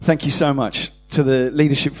Thank you so much to the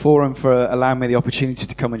Leadership Forum for allowing me the opportunity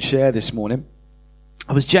to come and share this morning.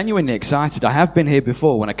 I was genuinely excited. I have been here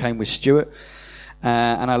before when I came with Stuart,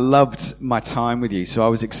 and I loved my time with you. So I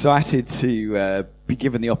was excited to be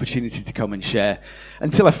given the opportunity to come and share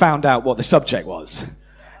until I found out what the subject was.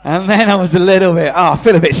 And then I was a little bit, I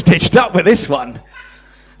feel a bit stitched up with this one.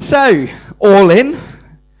 So, all in,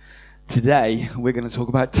 today we're going to talk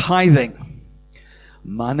about tithing.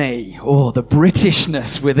 Money. Oh, the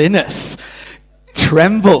Britishness within us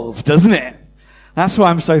trembles, doesn't it? That's why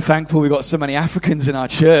I'm so thankful we've got so many Africans in our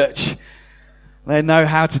church. They know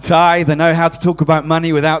how to tithe. They know how to talk about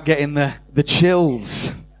money without getting the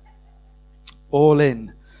chills. All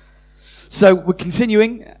in. So we're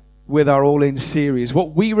continuing with our All In series.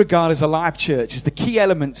 What we regard as a live church is the key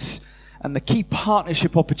elements and the key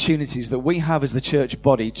partnership opportunities that we have as the church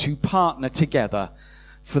body to partner together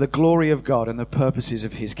for the glory of God and the purposes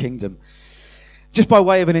of His kingdom. Just by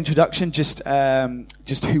way of an introduction, just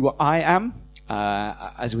who I am,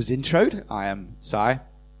 as was introed, I am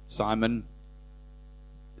Simon,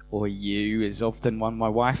 or you is often one my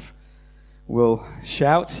wife will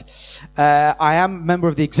shout. I am a member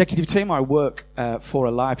of the executive team. I work for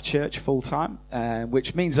a live church full-time,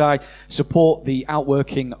 which means I support the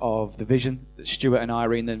outworking of the vision that Stuart and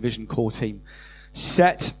Irene, the Vision Core team,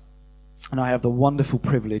 set. And I have the wonderful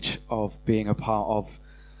privilege of being a part of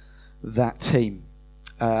that team.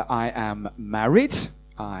 I am married.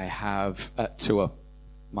 I have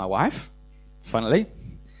my wife, funnily.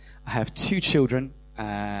 I have 2 children,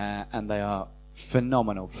 and they are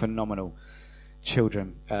phenomenal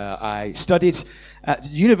children. I studied at the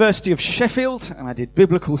University of Sheffield, and I did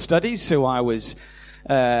biblical studies, so I was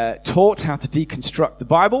taught how to deconstruct the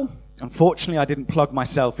Bible. Unfortunately, I didn't plug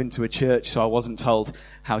myself into a church, so I wasn't told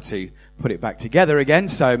how to put it back together again.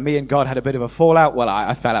 So me and God had a bit of a fallout. Well,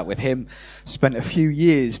 I fell out with Him, spent a few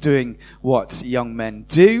years doing what young men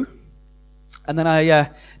do. And then I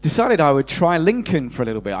decided I would try Lincoln for a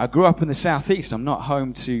little bit. I grew up in the southeast. I'm not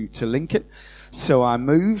home to Lincoln. So I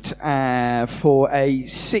moved for a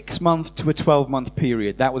 6-month to a 12-month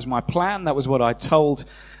period. That was my plan. That was what I told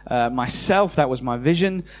myself. That was my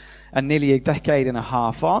vision. And nearly a decade and a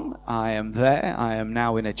half on, I am there. I am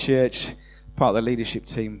now in a church, part of the leadership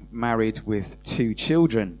team, married with 2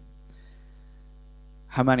 children.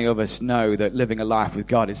 How many of us know that living a life with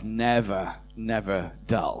God is never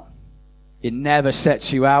dull? It never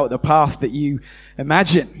sets you out the path that you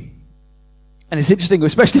imagine. And it's interesting,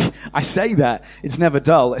 especially, I say that, it's never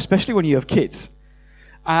dull, especially when you have kids.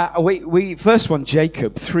 We first one,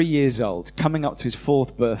 Jacob, 3 years old, coming up to his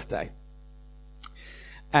 4th birthday.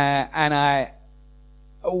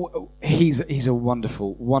 He's a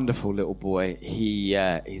wonderful little boy.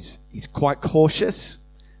 He's quite cautious.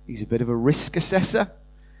 He's a bit of a risk assessor.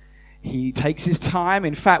 He takes his time.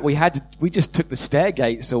 In fact, we just took the stair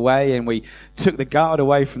gates away and we took the guard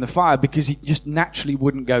away from the fire because he just naturally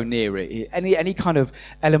wouldn't go near it. Any kind of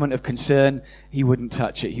element of concern, he wouldn't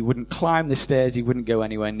touch it. He wouldn't climb the stairs. He wouldn't go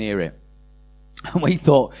anywhere near it. And we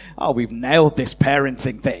thought, we've nailed this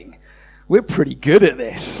parenting thing. We're pretty good at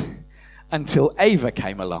this. Until Ava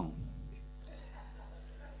came along.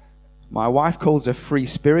 My wife calls her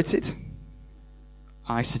free-spirited.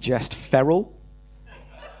 I suggest feral.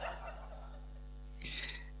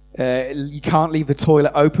 You can't leave the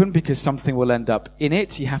toilet open because something will end up in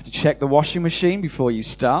it. You have to check the washing machine before you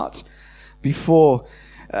start.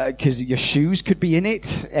 Because your shoes could be in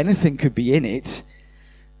it. Anything could be in it.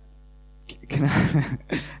 Can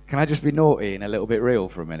I just be naughty and a little bit real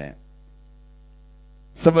for a minute?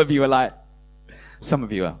 Some of you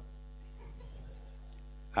are.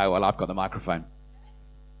 Oh, well, I've got the microphone.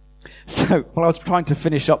 So, while I was trying to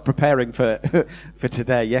finish up preparing for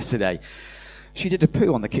yesterday, she did a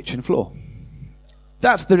poo on the kitchen floor.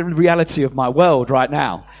 That's the reality of my world right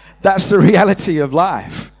now. That's the reality of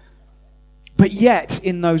life. But yet,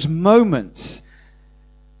 in those moments,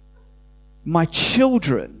 my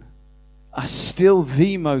children are still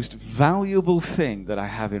the most valuable thing that I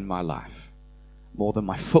have in my life. More than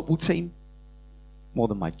my football team, more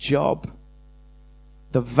than my job.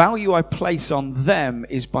 The value I place on them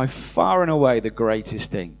is by far and away the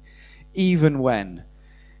greatest thing. Even when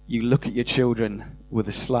you look at your children with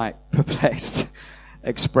a slight perplexed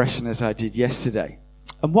expression as I did yesterday.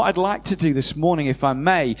 And what I'd like to do this morning, if I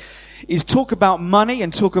may, is talk about money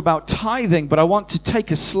and talk about tithing, but I want to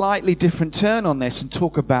take a slightly different turn on this and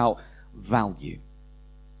talk about value.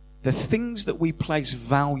 The things that we place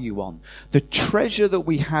value on, the treasure that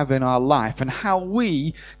we have in our life, and how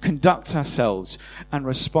we conduct ourselves and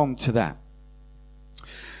respond to that.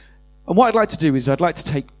 And what I'd like to do is I'd like to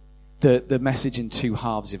take the message in two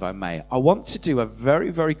halves, if I may. I want to do a very,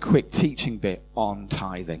 very quick teaching bit on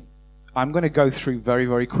tithing. I'm going to go through very,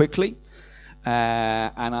 very quickly,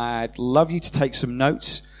 and I'd love you to take some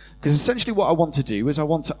notes, because essentially what I want to do is I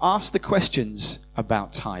want to ask the questions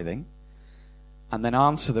about tithing and then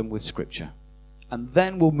answer them with Scripture. And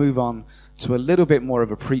then we'll move on to a little bit more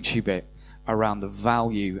of a preachy bit around the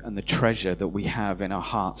value and the treasure that we have in our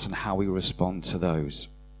hearts and how we respond to those.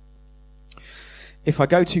 If I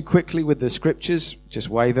go too quickly with the Scriptures, just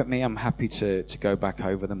wave at me. I'm happy to go back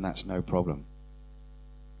over them. That's no problem.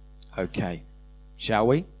 Okay. Shall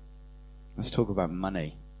we? Let's talk about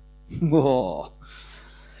money. Whoa.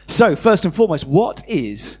 So, first and foremost, what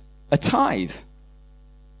is a tithe?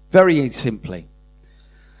 Very simply.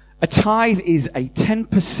 A tithe is a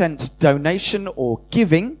 10% donation or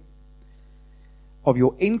giving of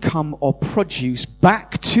your income or produce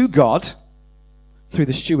back to God through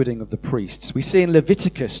the stewarding of the priests. We see in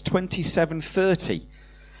Leviticus 27:30,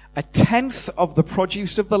 a tenth of the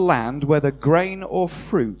produce of the land, whether grain or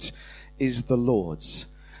fruit, is the Lord's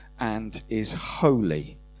and is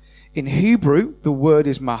holy. In Hebrew, the word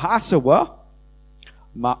is ma'asaya,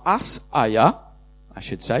 I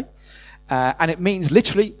should say, and it means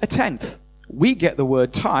literally a tenth. We get the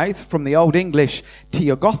word tithe from the Old English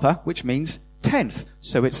tiogotha, which means tenth.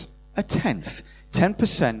 So it's a tenth.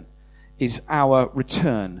 10% is our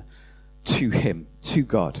return to Him, to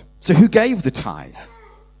God. So who gave the tithe?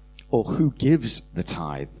 Or who gives the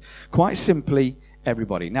tithe? Quite simply,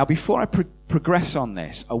 everybody. Now, before I progress on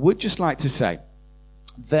this, I would just like to say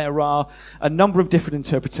there are a number of different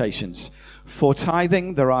interpretations for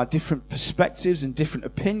tithing. There are different perspectives and different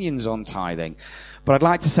opinions on tithing. But I'd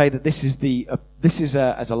like to say that this is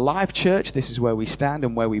as a live church, this is where we stand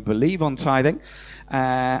and where we believe on tithing.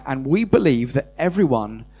 And we believe that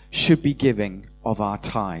everyone should be giving of our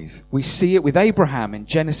tithe. We see it with Abraham in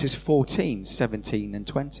Genesis 14, 17 and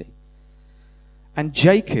 20. And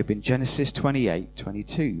Jacob in Genesis 28,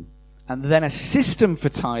 22. And then a system for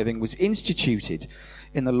tithing was instituted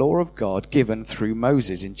in the law of God given through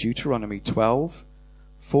Moses in Deuteronomy 12,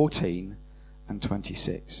 14 and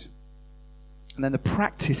 26. And then the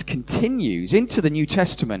practice continues into the New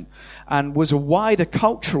Testament and was a wider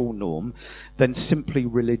cultural norm than simply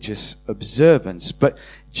religious observance. But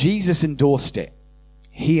Jesus endorsed it.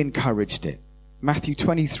 He encouraged it. Matthew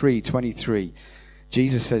 23:23,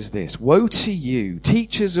 Jesus says this, "Woe to you,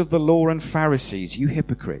 teachers of the law and Pharisees, you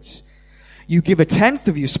hypocrites! You give a tenth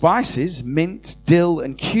of your spices, mint, dill,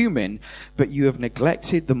 and cumin, but you have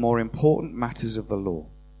neglected the more important matters of the law,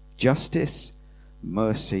 justice,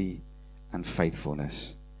 mercy, and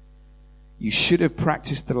faithfulness. You should have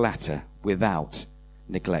practiced the latter without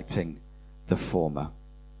neglecting the former."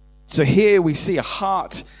 So here we see a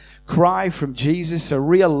heart cry from Jesus, a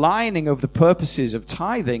realigning of the purposes of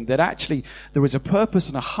tithing, that actually there is a purpose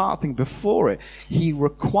and a heart thing before it. He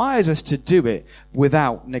requires us to do it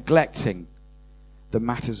without neglecting the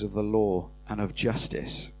matters of the law and of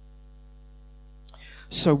justice.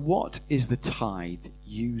 So what is the tithe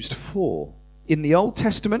used for? In the Old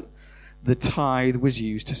Testament, the tithe was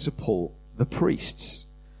used to support the priests.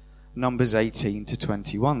 Numbers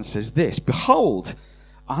 18-21 says this, "Behold,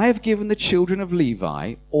 I have given the children of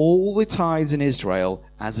Levi all the tithes in Israel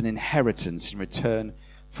as an inheritance in return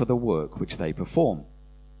for the work which they perform,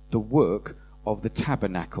 the work of the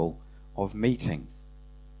tabernacle of meeting."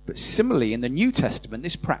 But similarly, in the New Testament,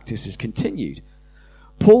 this practice is continued.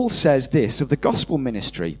 Paul says this of the gospel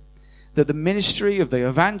ministry, that the ministry of the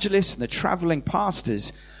evangelists and the traveling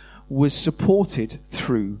pastors was supported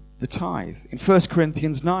through the tithe. In 1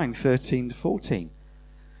 Corinthians 9:13-14,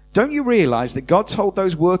 "Don't you realize that God told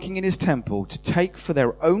those working in His temple to take for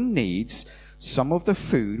their own needs some of the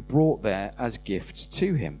food brought there as gifts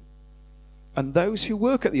to Him? And those who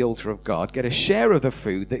work at the altar of God get a share of the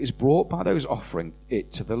food that is brought by those offering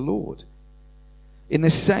it to the Lord. In the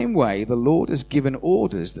same way, the Lord has given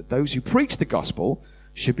orders that those who preach the gospel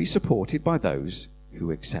should be supported by those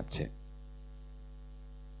who accept it."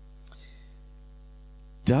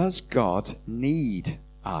 Does God need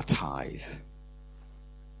our tithe?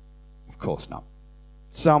 Of course not.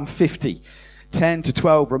 Psalm 50,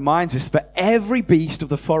 10-12 reminds us, "For every beast of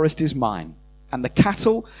the forest is mine, and the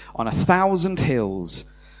cattle on 1,000 hills.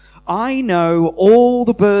 I know all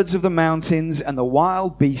the birds of the mountains, and the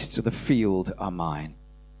wild beasts of the field are mine.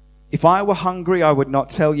 If I were hungry, I would not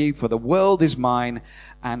tell you, for the world is mine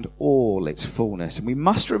and all its fullness." And we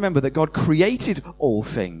must remember that God created all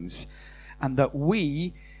things, and that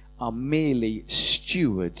we are merely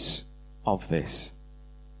stewards of this.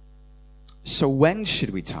 So when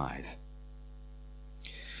should we tithe?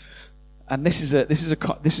 and this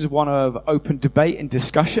is one of open debate and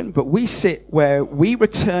discussion, but we sit where we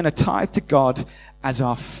return a tithe to God as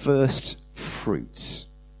our first fruits.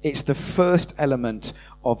 It's the first element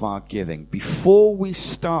of our giving before we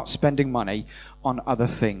start spending money on other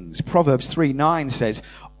things. Proverbs 3:9 says,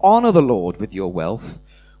 "Honor the Lord with your wealth,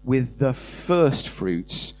 with the first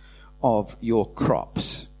fruits of your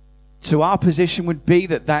crops." So our position would be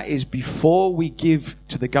that is before we give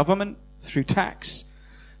to the government through tax.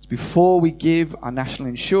 It's before we give our national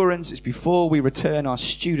insurance. It's before we return our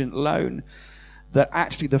student loan. That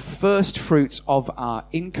actually the first fruits of our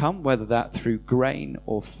income, whether that through grain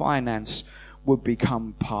or finance, would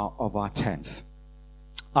become part of our tenth,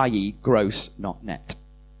 i.e. gross, not net.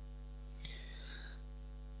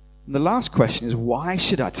 And the last question is, why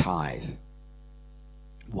should I tithe?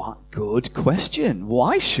 What good question.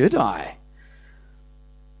 Why should I?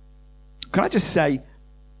 Can I just say,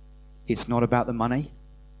 it's not about the money.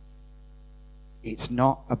 It's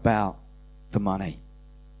not about the money.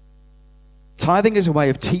 Tithing is a way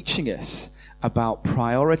of teaching us about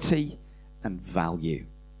priority and value.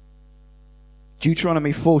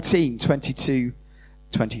 Deuteronomy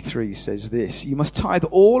 14:22-23 says this, "You must tithe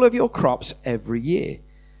all of your crops every year.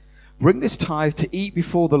 Bring this tithe to eat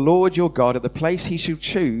before the Lord your God at the place he shall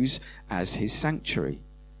choose as his sanctuary.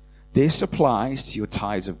 This applies to your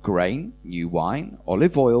tithes of grain, new wine,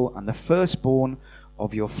 olive oil, and the firstborn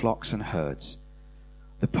of your flocks and herds."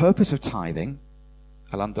 The purpose of tithing,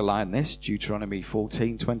 I'll underline this, Deuteronomy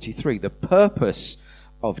 14:23. The purpose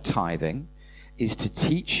of tithing is to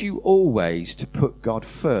teach you always to put God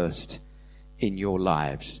first in your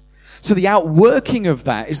lives. So the outworking of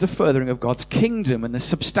that is the furthering of God's kingdom and the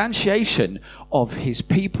substantiation of his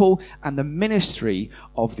people and the ministry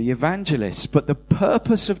of the evangelists. But the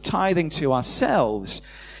purpose of tithing to ourselves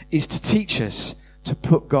is to teach us to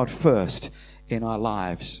put God first in our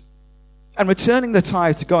lives. And returning the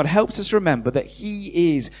tithe to God helps us remember that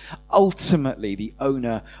he is ultimately the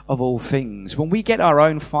owner of all things. When we get our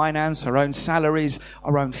own finance, our own salaries,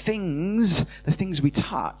 our own things, the things we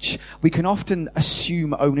touch, we can often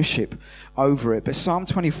assume ownership over it. But Psalm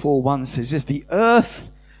 24:1 says this, "The earth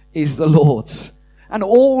is the Lord's, and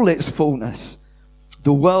all its fullness,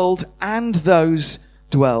 the world and those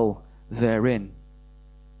dwell therein."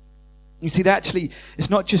 You see, actually,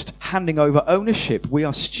 it's not just handing over ownership. We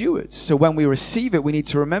are stewards. So when we receive it, we need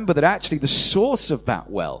to remember that actually the source of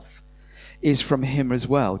that wealth is from him as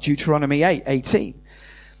well. Deuteronomy 8:18.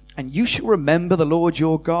 "And you shall remember the Lord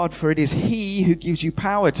your God, for it is he who gives you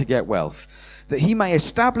power to get wealth, that he may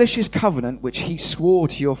establish his covenant which he swore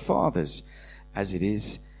to your fathers, as it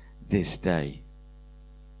is this day."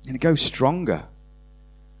 And it goes stronger.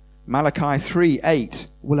 Malachi 3:8.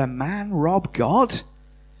 "Will a man rob God?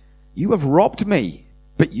 You have robbed me."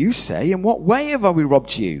 But you say, "In what way have we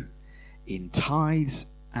robbed you?" "In tithes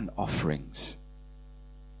and offerings."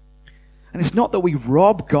 And it's not that we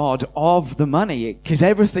rob God of the money, because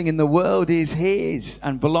everything in the world is his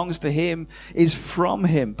and belongs to him, is from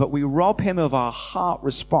him. But we rob him of our heart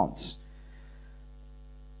response.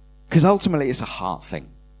 Because ultimately it's a heart thing.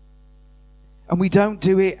 And we don't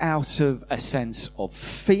do it out of a sense of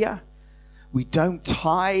fear. We don't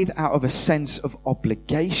tithe out of a sense of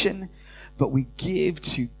obligation, but we give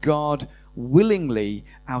to God willingly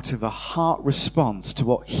out of a heart response to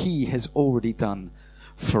what he has already done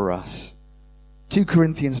for us. 2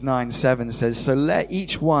 Corinthians 9:7 says, "So let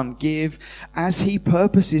each one give as he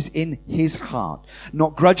purposes in his heart,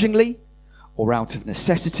 not grudgingly or out of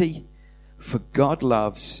necessity, for God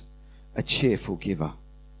loves a cheerful giver."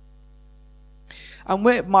 And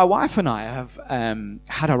my wife and I have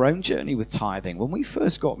had our own journey with tithing. When we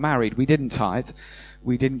first got married, we didn't tithe.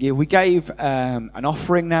 We didn't give. We gave an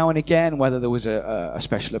offering now and again, whether there was a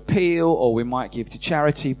special appeal or we might give to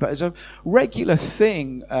charity. But as a regular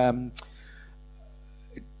thing,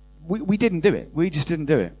 we didn't do it. We just didn't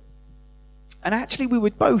do it. And actually, we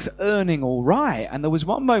were both earning all right. And there was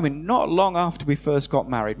one moment not long after we first got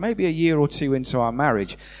married, maybe a year or two into our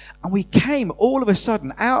marriage, and we came all of a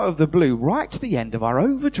sudden out of the blue right to the end of our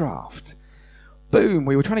overdraft. Boom,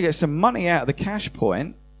 we were trying to get some money out of the cash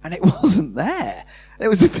point, and it wasn't there. It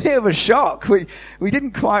was a bit of a shock. We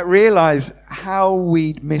didn't quite realize how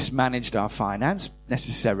we'd mismanaged our finance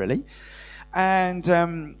necessarily.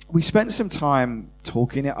 And we spent some time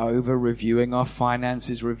talking it over, reviewing our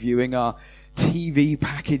finances, reviewing our TV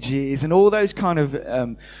packages, and all those kind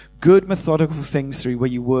of good methodical things through where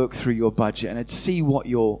you work through your budget and see what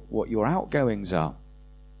your outgoings are.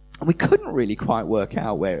 And we couldn't really quite work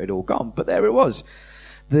out where it had all gone, but there it was.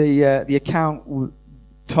 The account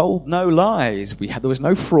told no lies. There was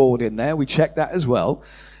no fraud in there. We checked that as well.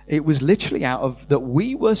 It was literally out of that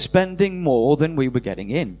we were spending more than we were getting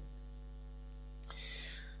in.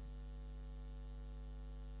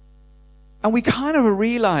 And we kind of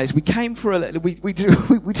realized we came for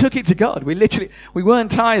we took it to God. We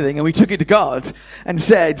weren't tithing, and we took it to God and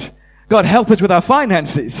said, God, help us with our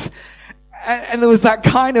finances. And there was that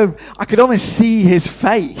kind of, I could almost see his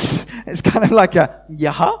face. It's kind of like a,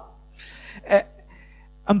 yeah.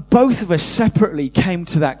 And both of us separately came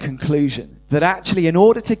to that conclusion that actually in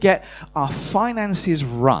order to get our finances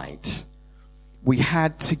right, we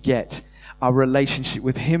had to get our relationship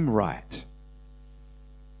with him right.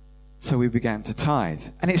 So we began to tithe.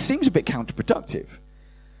 And it seems a bit counterproductive.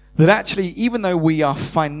 That actually, even though we are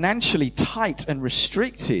financially tight and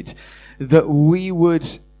restricted, that we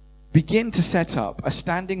would begin to set up a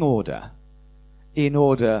standing order in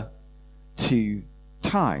order to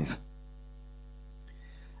tithe.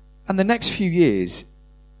 And the next few years,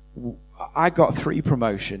 I got 3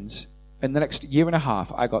 promotions. In the next year and a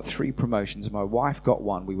half, I got 3 promotions. My wife got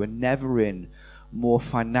 1. We were never in more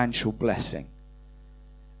financial blessing.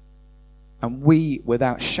 And we,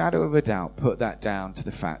 without shadow of a doubt, put that down to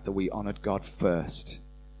the fact that we honored God first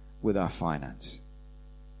with our finance.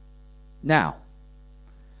 Now,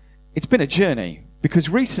 it's been a journey, because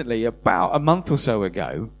recently, about a month or so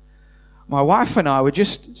ago, my wife and I were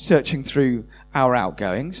just searching through our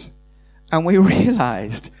outgoings, and we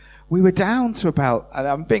realized we were down to about, and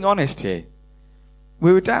I'm being honest here,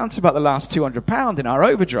 we were down to about the last £200 in our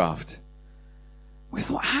overdraft. We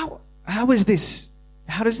thought, how is this?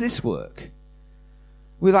 How does this work?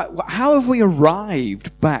 We're like, how have we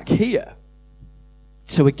arrived back here?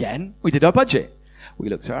 So again, we did our budget. We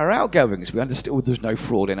looked at our outgoings. We understood there's no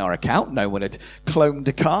fraud in our account. No one had cloned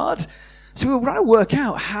a card. So we were trying to work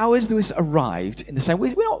out how has this arrived in the same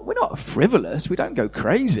way. We're not frivolous. We don't go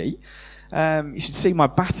crazy. You should see my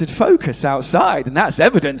battered Focus outside, and that's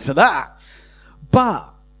evidence of that. But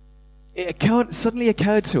it suddenly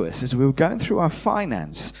occurred to us as we were going through our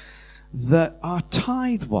finance that our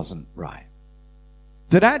tithe wasn't right.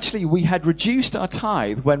 That actually we had reduced our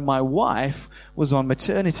tithe when my wife was on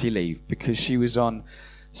maternity leave because she was on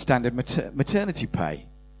standard maternity pay.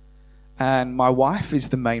 And my wife is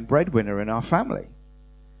the main breadwinner in our family.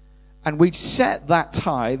 And we'd set that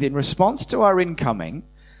tithe in response to our incoming,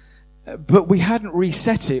 but we hadn't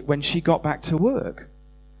reset it when she got back to work.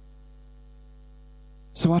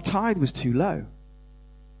 So our tithe was too low.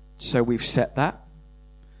 So we've set that.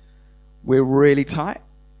 We're really tight,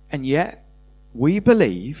 and yet we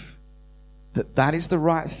believe that that is the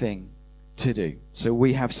right thing to do. So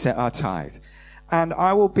we have set our tithe. And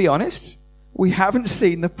I will be honest, we haven't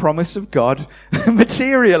seen the promise of God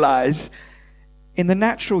materialize in the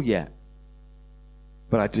natural yet.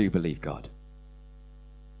 But I do believe God.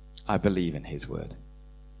 I believe in his word.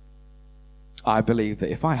 I believe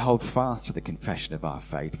that if I hold fast to the confession of our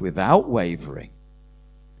faith without wavering,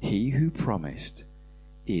 he who promised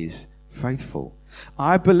is faithful.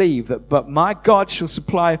 I believe that, but my God shall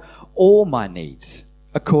supply all my needs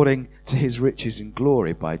according to his riches in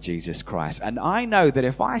glory by Jesus Christ. And I know that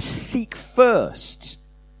if I seek first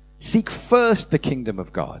the kingdom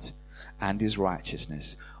of God and his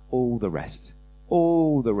righteousness, all the rest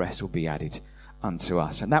will be added unto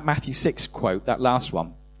us. And that Matthew 6 quote, that last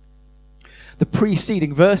one, the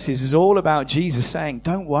preceding verses is all about Jesus saying,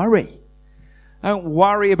 don't worry. Don't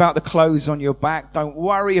worry about the clothes on your back. Don't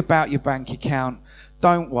worry about your bank account.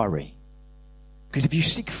 Don't worry. Because if you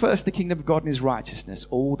seek first the kingdom of God and his righteousness,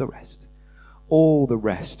 all the rest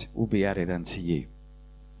will be added unto you.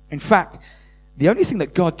 In fact, the only thing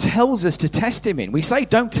that God tells us to test him in, we say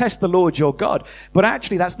don't test the Lord your God, but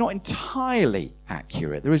actually that's not entirely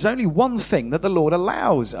accurate. There is only one thing that the Lord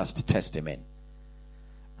allows us to test him in,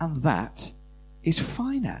 and that is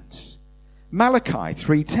finance. Malachi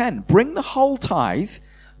 3:10, bring the whole tithe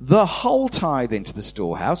into the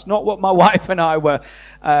storehouse. Not what my wife and I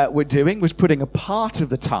were doing, was putting a part of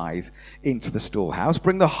the tithe into the storehouse.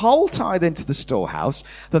 Bring the whole tithe into the storehouse,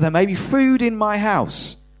 that there may be food in my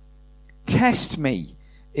house. Test me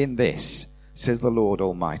in this, says the Lord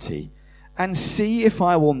Almighty, and see if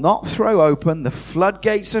I will not throw open the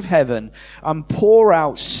floodgates of heaven and pour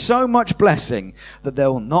out so much blessing that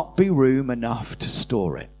there will not be room enough to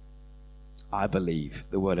store it. I believe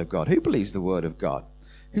the word of God. Who believes the word of God?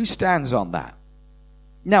 Who stands on that?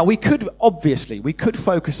 Now, we could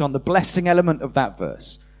focus on the blessing element of that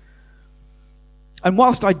verse. And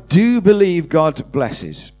whilst I do believe God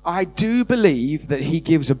blesses, I do believe that he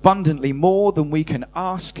gives abundantly more than we can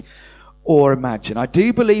ask or imagine. I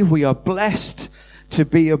do believe we are blessed to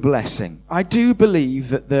be a blessing. I do believe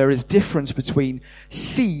that there is difference between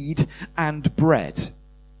seed and bread.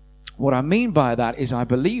 What I mean by that is I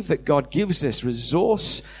believe that God gives us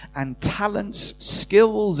resource and talents,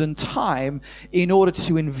 skills and time in order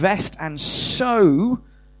to invest and sow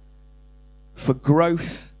for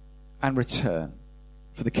growth and return,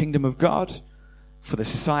 for the kingdom of God, for the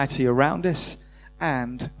society around us,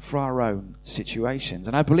 and for our own situations.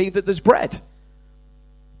 And I believe that there's bread.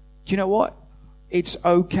 Do you know what? It's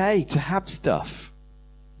okay to have stuff.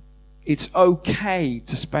 It's okay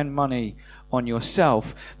to spend money on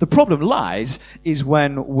yourself. The problem lies is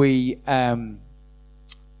when we spend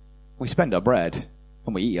our bread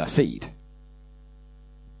and we eat our seed.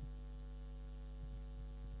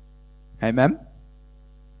 Amen?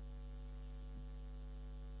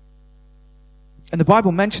 And the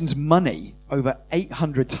Bible mentions money over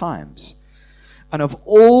 800 times. And of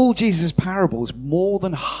all Jesus' parables, more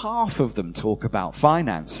than half of them talk about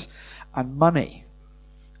finance and money.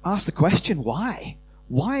 Ask the question, why?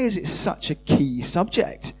 Why is it such a key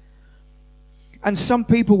subject? And some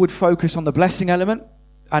people would focus on the blessing element,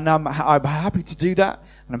 and I'm happy to do that,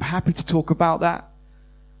 and I'm happy to talk about that.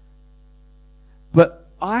 But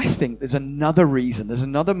I think there's another reason, there's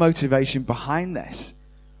another motivation behind this.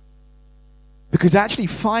 Because actually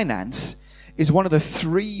finance is one of the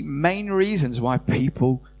three main reasons why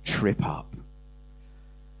people trip up.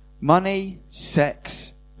 Money,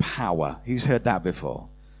 sex, power. Who's heard that before?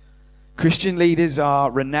 Christian leaders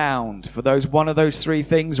are renowned for one of those three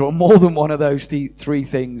things, or more than one of those three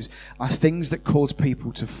things, are things that cause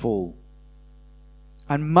people to fall.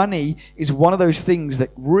 And money is one of those things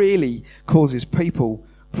that really causes people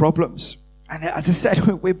problems. And as I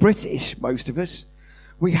said, we're British, most of us.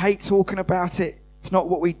 We hate talking about it. It's not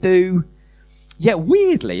what we do. Yet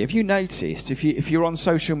weirdly, have you noticed, if you're on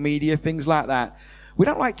social media, things like that, we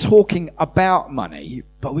don't like talking about money,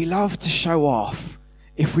 but we love to show off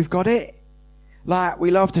if we've got it. Like,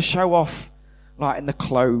 we love to show off, like, in the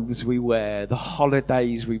clothes we wear, the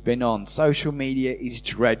holidays we've been on. Social media is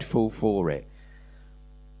dreadful for it.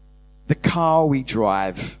 The car we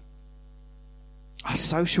drive. Our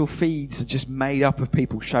social feeds are just made up of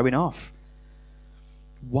people showing off.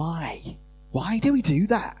 Why? Why do we do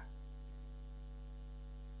that?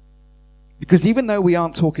 Because even though we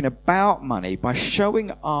aren't talking about money, by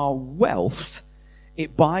showing our wealth,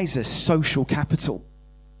 it buys us social capital.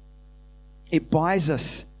 It buys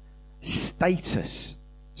us status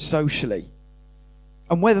socially.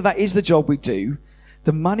 And whether that is the job we do,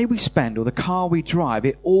 the money we spend or the car we drive,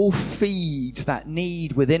 it all feeds that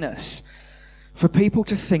need within us for people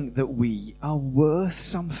to think that we are worth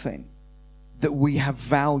something, that we have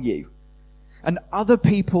value. And other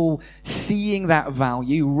people seeing that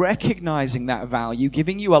value, recognizing that value,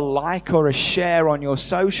 giving you a like or a share on your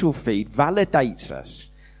social feed validates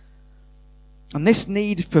us. And this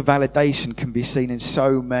need for validation can be seen in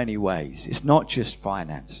so many ways. It's not just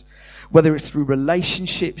finance. Whether it's through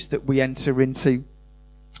relationships that we enter into,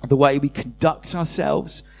 the way we conduct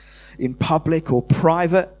ourselves in public or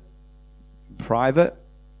private,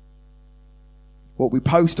 what we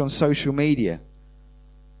post on social media.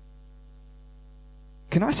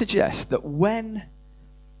 Can I suggest that when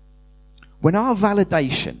our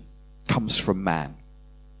validation comes from man,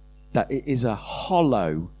 that it is a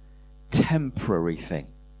hollow, temporary thing.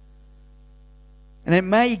 And it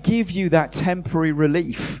may give you that temporary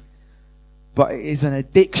relief, but it is an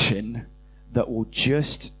addiction that will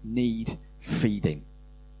just need feeding.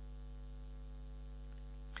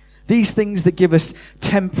 These things that give us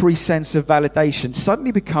temporary sense of validation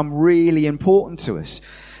suddenly become really important to us.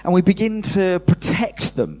 And we begin to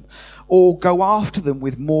protect them or go after them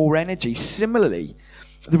with more energy. Similarly,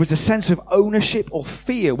 there was a sense of ownership or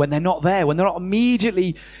fear when they're not there, when they're not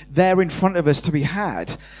immediately there in front of us to be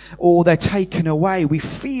had, or they're taken away. We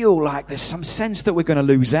feel like there's some sense that we're going to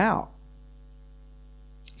lose out.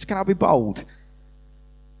 So can I be bold?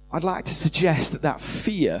 I'd like to suggest that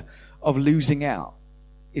fear of losing out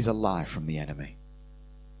is a lie from the enemy.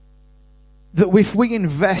 That if we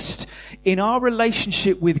invest in our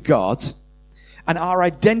relationship with God and our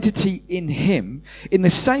identity in Him, in the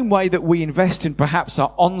same way that we invest in perhaps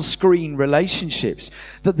our on-screen relationships,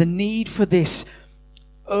 that the need for this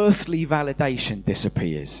earthly validation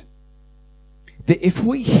disappears. That if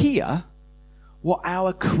we hear what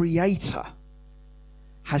our Creator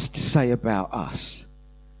has to say about us,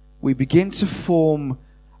 we begin to form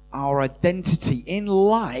our identity in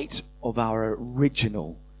light of our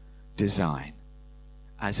original design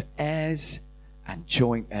as heirs and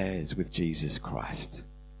joint heirs with Jesus Christ,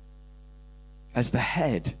 as the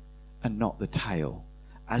head and not the tail,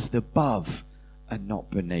 as the above and not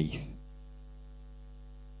beneath.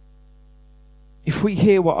 If we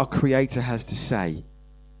hear what our Creator has to say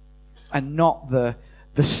and not the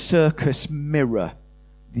the circus mirror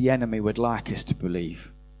the enemy would like us to believe.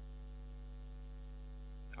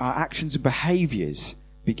 Our actions and behaviors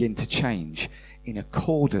begin to change in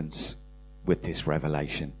accordance with this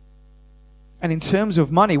revelation. And in terms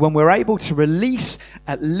of money, when we're able to release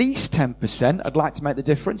at least 10%, I'd like to make the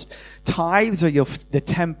difference. Tithes are the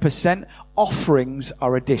 10%. Offerings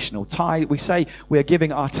are additional. We say we are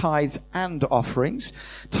giving our tithes and offerings.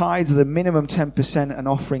 Tithes are the minimum 10%, and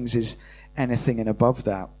offerings is anything and above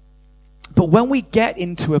that. But when we get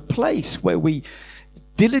into a place where we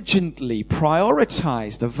diligently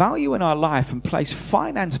prioritize the value in our life and place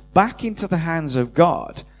finance back into the hands of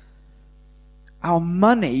God, our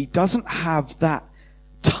money doesn't have that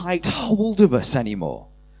tight hold of us anymore,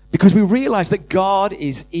 because we realize that God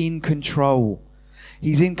is in control.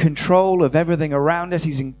 He's in control of everything around us.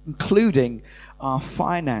 He's including our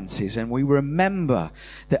finances, and we remember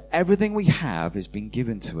that everything we have has been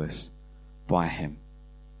given to us by Him.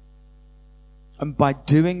 And by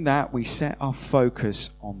doing that, we set our focus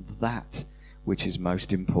on that which is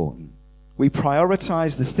most important. We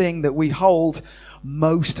prioritize the thing that we hold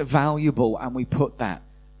most valuable, and we put that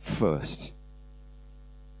first.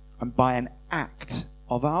 And by an act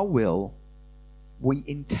of our will, we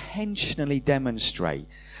intentionally demonstrate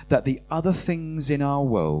that the other things in our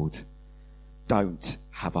world don't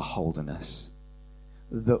have a hold on us,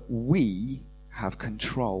 that we have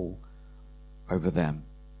control over them.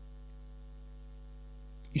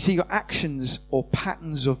 You see, your actions or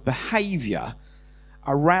patterns of behavior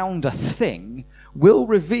around a thing will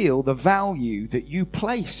reveal the value that you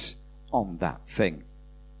place on that thing.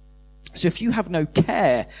 So if you have no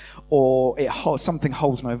care, or something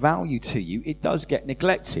holds no value to you, it does get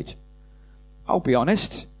neglected. I'll be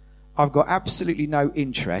honest, I've got absolutely no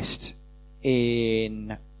interest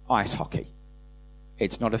in ice hockey.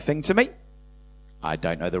 It's not a thing to me. I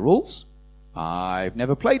don't know the rules. I've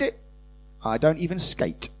never played it. I don't even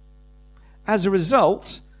skate. As a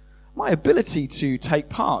result, my ability to take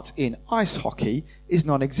part in ice hockey is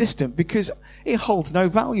non-existent because it holds no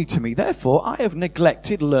value to me. Therefore, I have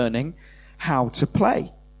neglected learning how to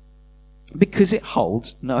play because it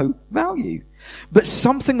holds no value. But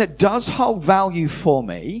something that does hold value for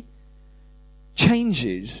me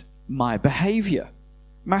changes my behavior.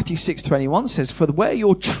 Matthew 6:21 says, "For where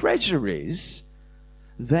your treasure is,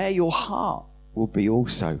 there your heart will be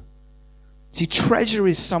also." See, treasure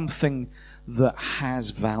is something that has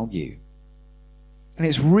value. And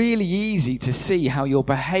it's really easy to see how your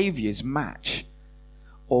behaviors match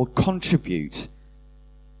or contribute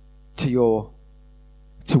to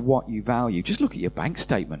what you value. Just look at your bank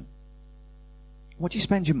statement. What do you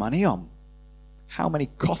spend your money on? How many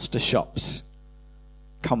Costa shops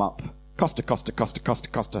come up?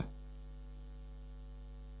 Costa.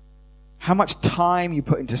 How much time you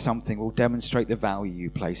put into something will demonstrate the value you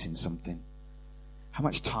place in something. How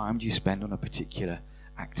much time do you spend on a particular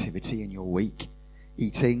activity in your week?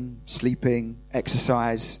 Eating, sleeping,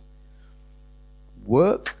 exercise,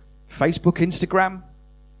 work, Facebook, Instagram,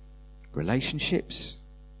 relationships,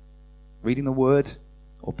 reading the Word,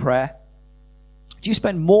 or prayer? Do you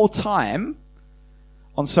spend more time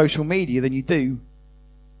on social media than you do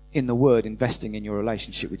in the Word, investing in your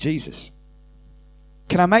relationship with Jesus?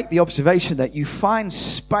 Can I make the observation that you find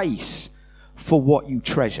space for what you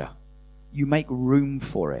treasure? You make room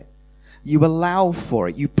for it. You allow for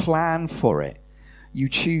it. You plan for it. You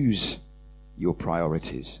choose your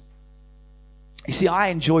priorities. You see, I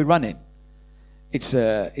enjoy running. It's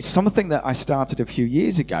something that I started a few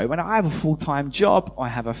years ago, and I have a full-time job. I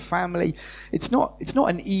have a family. It's not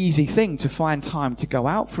an easy thing to find time to go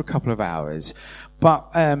out for a couple of hours. But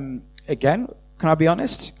again, can I be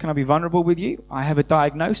honest? Can I be vulnerable with you? I have a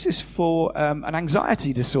diagnosis for an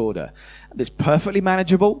anxiety disorder that's perfectly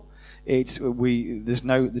manageable. There's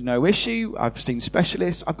no issue. I've seen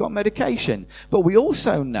specialists. I've got medication. But we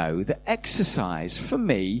also know that exercise, for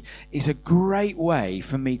me, is a great way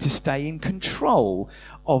for me to stay in control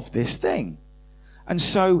of this thing. And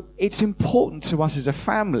so it's important to us as a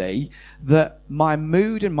family that my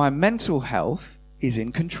mood and my mental health is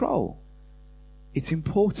in control. It's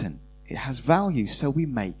important. It has value, so we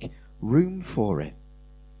make room for it.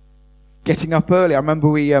 Getting up early. I remember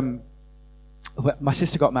my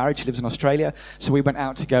sister got married. She lives in Australia. So we went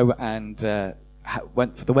out to go and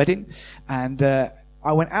went for the wedding. And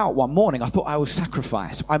I went out one morning. I thought I would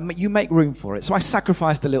sacrifice. You make room for it. So I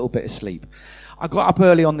sacrificed a little bit of sleep. I got up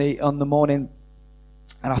early on the morning,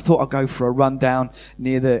 and I thought I'd go for a run down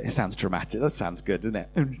near it sounds dramatic. That sounds good, doesn't it?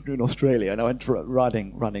 In Australia. And I went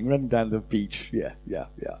running down the beach. Yeah.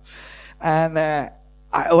 And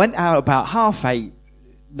I went out about 8:30,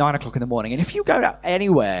 9 o'clock in the morning. And if you go out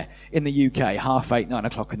anywhere in the UK, 8:30, 9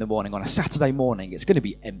 o'clock in the morning on a Saturday morning, it's going to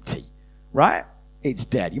be empty, right? It's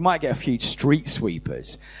dead. You might get a few street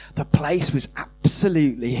sweepers. The place was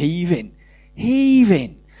absolutely heaving.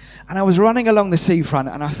 And I was running along the seafront,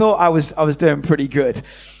 and I thought I was doing pretty good.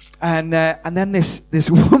 And then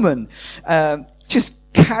this woman just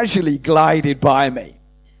casually glided by me.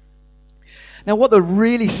 Now, what the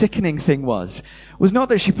really sickening thing was not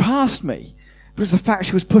that she passed me, but it was the fact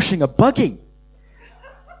she was pushing a buggy.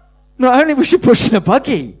 Not only was she pushing a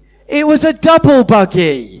buggy, it was a double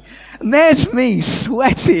buggy. And there's me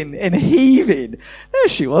sweating and heaving. There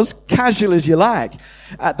she was, casual as you like.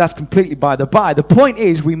 That's completely by the by. The point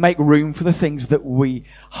is, we make room for the things that we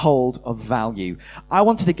hold of value. I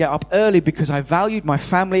wanted to get up early because I valued my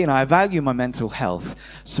family and I value my mental health.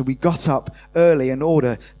 So we got up early in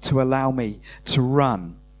order to allow me to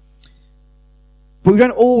run. But we don't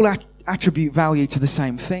all attribute value to the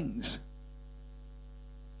same things.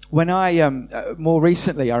 When more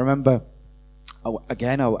recently, I remember, I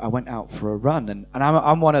went out for a run, and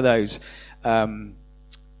I'm one of those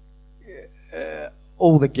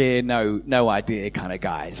all the gear, no idea kind of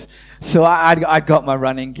guys. So I got my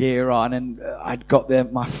running gear on, and I'd got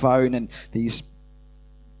my phone and these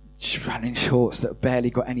running shorts that barely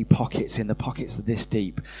got any pockets in. The pockets are this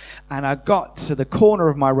deep, and I got to the corner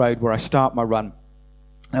of my road where I start my run.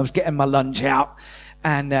 I was getting my lunge out,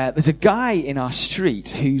 and there's a guy in our street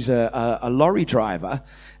who's a lorry driver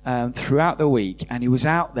throughout the week, and he was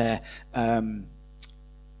out there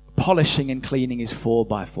polishing and cleaning his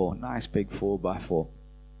 4x4, nice big 4x4.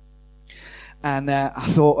 And I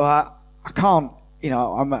thought, I can't,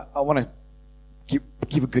 I want to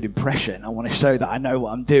give a good impression. I want to show that I know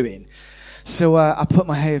what I'm doing. So I put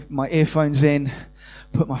my earphones in,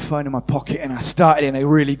 put my phone in my pocket, and I started in a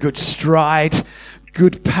really good stride,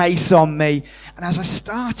 good pace on me. And as I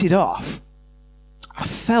started off, I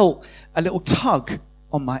felt a little tug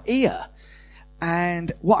on my ear.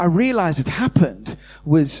 And what I realized had happened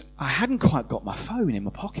was I hadn't quite got my phone in my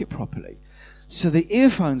pocket properly. So the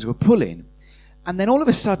earphones were pulling. And then all of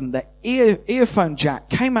a sudden, the earphone jack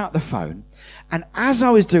came out the phone. And as I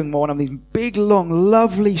was doing one of these big, long,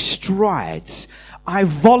 lovely strides, I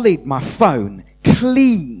volleyed my phone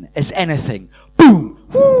clean as anything. Boom!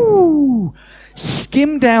 Woo!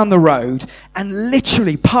 Skimmed down the road and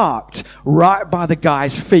literally parked right by the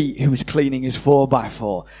guy's feet who was cleaning his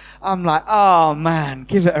 4x4. I'm like, oh man,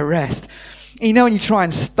 give it a rest. You know when you try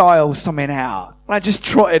and style something out? I just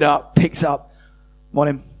trotted up, picked up,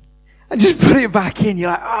 morning, and just put it back in.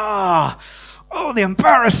 You're like, oh, the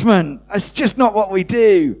embarrassment. That's just not what we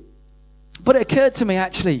do. But it occurred to me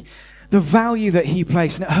actually, the value that he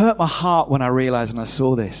placed, and it hurt my heart when I realized and I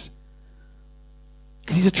saw this.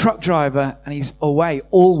 Because he's a truck driver and he's away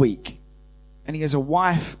all week. And he has a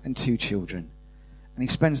wife and 2 children. And he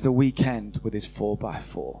spends the weekend with his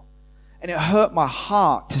 4x4. And it hurt my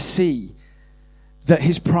heart to see that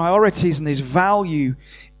his priorities and his value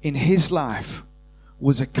in his life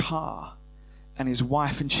was a car. And his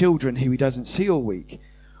wife and children, who he doesn't see all week,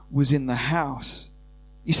 was in the house.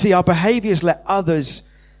 You see, our behaviors let others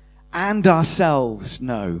and ourselves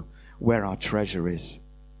know where our treasure is.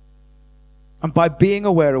 And by being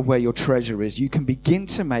aware of where your treasure is, you can begin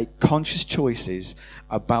to make conscious choices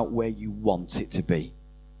about where you want it to be.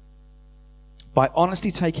 By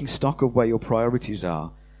honestly taking stock of where your priorities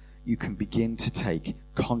are, you can begin to take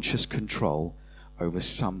conscious control over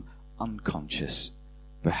some unconscious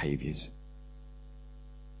behaviors.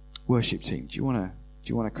 Worship team, do you want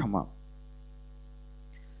to come up?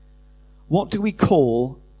 What do we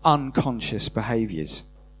call unconscious behaviors?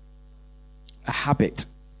 A habit.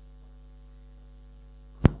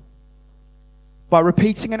 By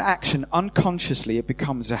repeating an action unconsciously, it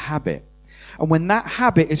becomes a habit. And when that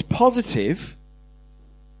habit is positive,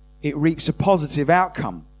 it reaps a positive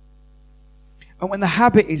outcome. And when the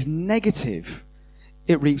habit is negative,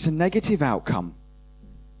 it reaps a negative outcome.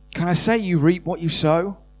 Can I say you reap what you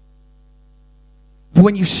sow? But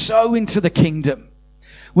when you sow into the kingdom,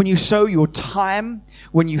 when you sow your time,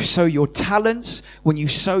 when you sow your talents, when you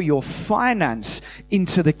sow your finance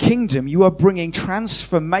into the kingdom, you are bringing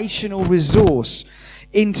transformational resource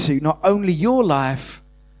into not only your life,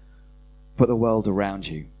 but the world around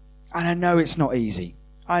you. And I know it's not easy.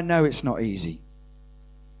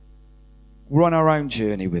 We're on our own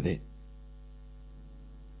journey with it.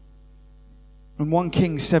 In 1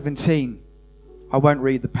 Kings 17, I won't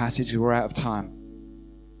read the passage, we're out of time.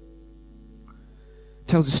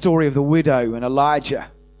 Tells the story of the widow and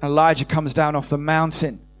Elijah. Elijah comes down off the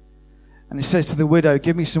mountain and he says to the widow,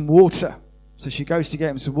 give me some water. So she goes to get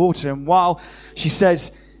him some water, and while he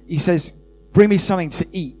says, bring me something to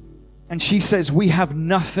eat. And she says, we have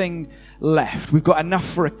nothing left. We've got enough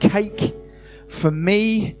for a cake for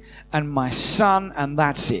me and my son, and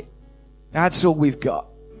that's it. That's all we've got.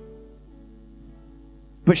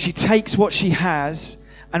 But she takes what she has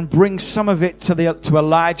and brings some of it to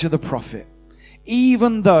Elijah the prophet.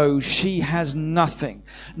 Even though she has nothing,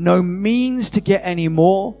 no means to get any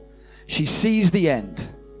more, she sees the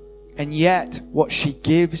end. And yet, what she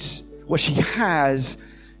has,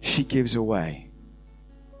 she gives away.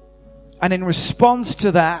 And in response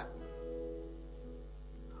to that,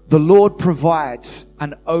 the Lord provides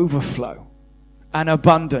an overflow, an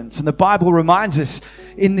abundance. And the Bible reminds us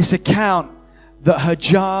in this account that her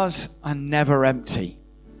jars are never empty.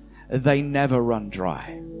 They never run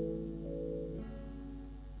dry.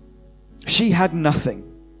 She had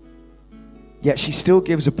nothing, yet she still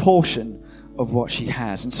gives a portion of what she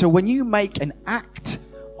has. And so when you make an act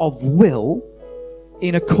of will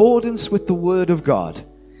in accordance with the Word of God,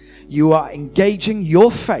 you are engaging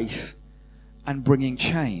your faith and bringing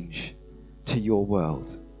change to your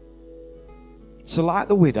world. So like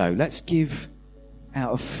the widow, let's give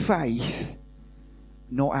out of faith,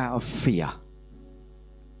 not out of fear.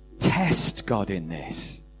 Test God in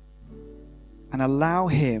this and allow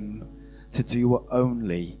Him to do what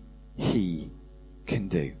only He can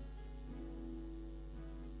do.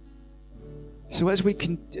 So as we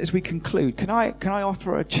conclude, can I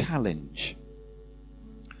offer a challenge?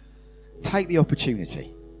 Take the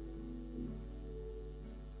opportunity.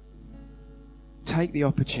 Take the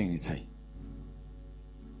opportunity.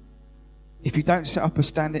 If you don't set up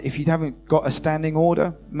if you haven't got a standing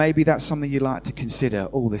order, maybe that's something you'd like to consider.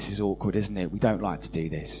 Oh, this is awkward, isn't it? We don't like to do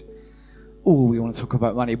this. Oh, we want to talk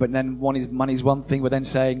about money, but then money's one thing. We're then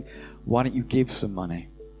saying, why don't you give some money?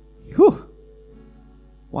 Whew.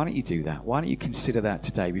 Why don't you do that? Why don't you consider that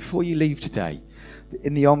today? Before you leave today,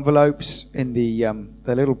 in the envelopes, in the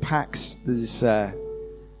little packs, there's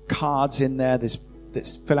cards in there.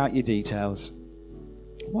 Let's fill out your details.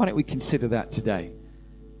 Why don't we consider that today?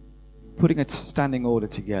 Putting a standing order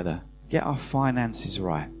together. Get our finances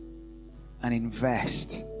right. And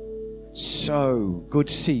invest. Sow good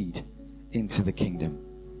seed into the kingdom.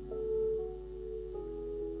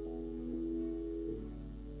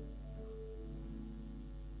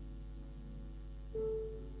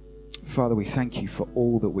 Father, we thank you for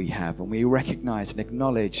all that we have, and we recognize and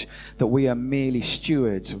acknowledge that we are merely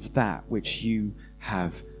stewards of that which you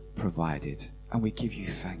have provided. And we give you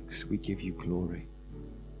thanks. We give you glory.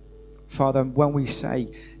 Father, when we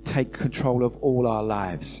say take control of all our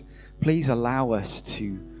lives, please allow us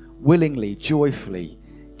to willingly, joyfully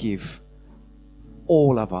give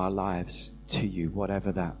all of our lives to you,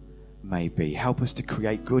 whatever that may be. Help us to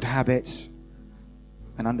create good habits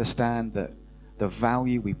and understand that the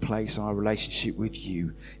value we place on our relationship with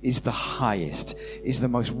you is the highest, is the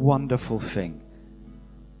most wonderful thing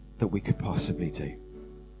that we could possibly do.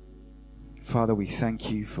 Father, we thank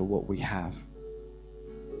you for what we have,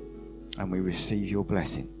 and we receive your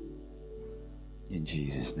blessing in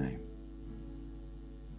Jesus' name.